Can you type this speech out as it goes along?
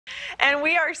And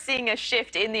we are seeing a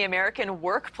shift in the American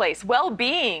workplace.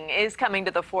 Well-being is coming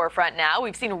to the forefront now.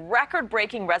 We've seen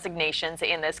record-breaking resignations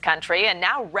in this country, and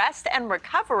now rest and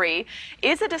recovery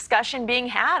is a discussion being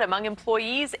had among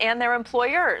employees and their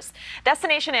employers.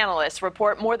 Destination analysts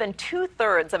report more than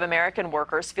two-thirds of American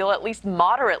workers feel at least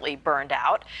moderately burned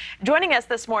out. Joining us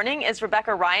this morning is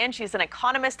Rebecca Ryan. She's an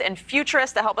economist and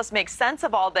futurist to help us make sense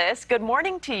of all this. Good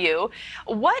morning to you.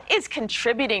 What is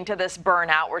contributing to this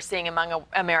burnout we're seeing among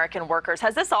American workers?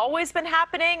 Has this always been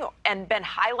happening and been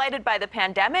highlighted by the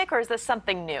pandemic, or is this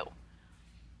something new?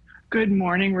 Good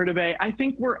morning, Rudabeh. I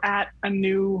think we're at a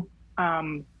new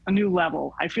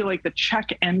level. I feel like the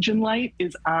check engine light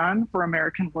is on for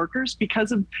American workers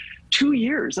because of 2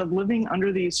 years of living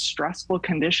under these stressful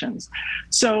conditions.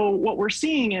 So what we're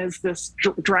seeing is this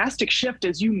drastic shift,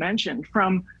 as you mentioned,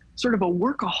 from sort of a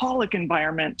workaholic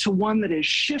environment to one that is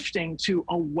shifting to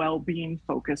a well-being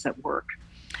focus at work.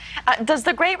 Does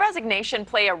the Great Resignation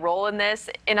play a role in this?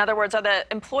 In other words, are the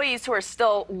employees who are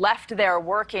still left there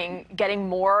working getting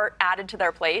more added to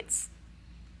their plates?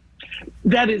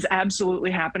 That is absolutely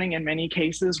happening in many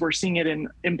cases. We're seeing it in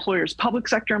employers, public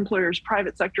sector employers,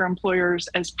 private sector employers,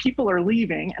 as people are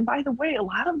leaving. And by the way, a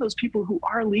lot of those people who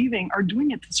are leaving are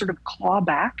doing it to sort of claw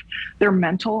back their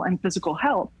mental and physical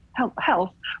health,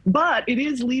 but it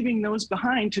is leaving those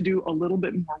behind to do a little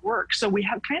bit more work. So we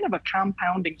have kind of a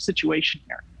compounding situation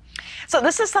here. So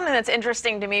this is something that's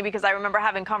interesting to me because I remember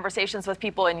having conversations with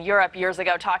people in Europe years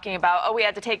ago talking about, oh, we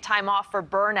had to take time off for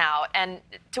burnout. And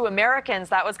to Americans,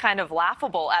 that was kind of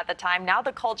laughable at the time. Now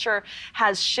the culture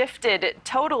has shifted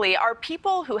totally. Are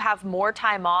people who have more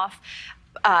time off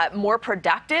more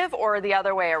productive, or the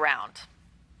other way around?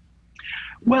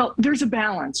 Well, there's a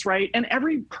balance, right? And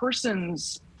every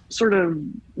person's sort of,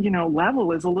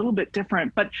 level is a little bit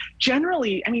different. But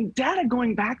generally, data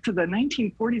going back to the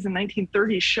 1940s and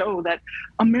 1930s show that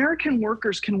American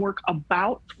workers can work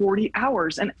about 40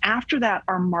 hours. And after that,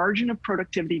 our margin of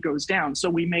productivity goes down. So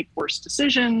we make worse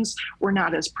decisions. We're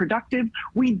not as productive.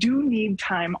 We do need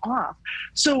time off.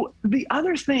 So the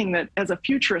other thing that as a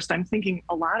futurist, I'm thinking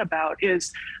a lot about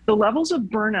is the levels of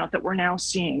burnout that we're now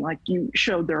seeing. Like you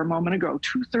showed there a moment ago,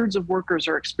 2/3 of workers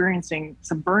are experiencing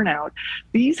some burnout.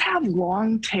 These have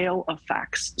long tail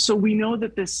effects. So we know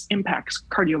that this impacts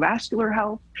cardiovascular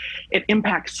health. It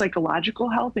impacts psychological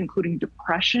health, including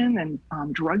depression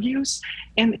and drug use.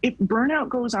 And if burnout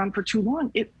goes on for too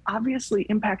long, it obviously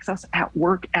impacts us at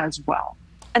work as well.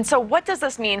 And so what does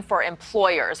this mean for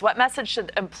employers? What message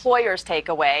should employers take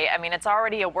away? It's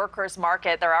already a workers'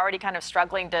 market. They're already kind of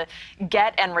struggling to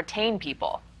get and retain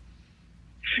people.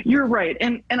 You're right.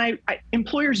 And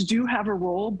employers do have a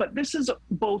role, but this is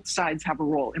both sides have a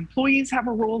role. Employees have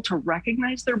a role to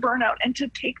recognize their burnout and to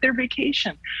take their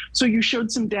vacation. So you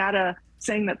showed some data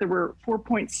saying that there were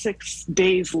 4.6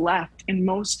 days left in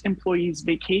most employees'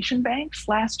 vacation banks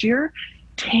last year.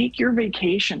 Take your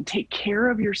vacation, take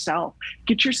care of yourself,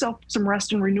 get yourself some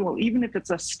rest and renewal, even if it's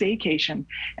a staycation.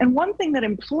 And one thing that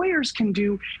employers can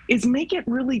do is make it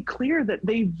really clear that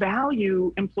they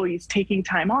value employees taking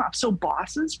time off. So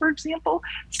bosses, for example,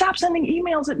 stop sending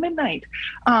emails at midnight.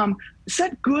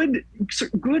 Set good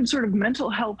sort of mental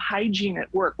health hygiene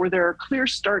at work where there are clear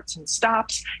starts and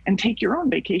stops, and take your own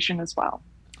vacation as well.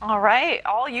 All right.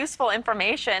 All useful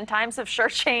information. Times have sure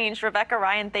changed. Rebecca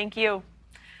Ryan, thank you.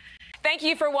 Thank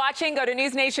you for watching. Go to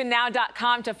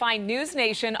newsnationnow.com to find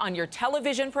NewsNation on your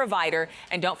television provider.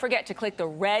 And don't forget to click the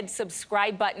red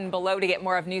subscribe button below to get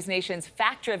more of NewsNation's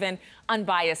fact-driven,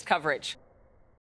 unbiased coverage.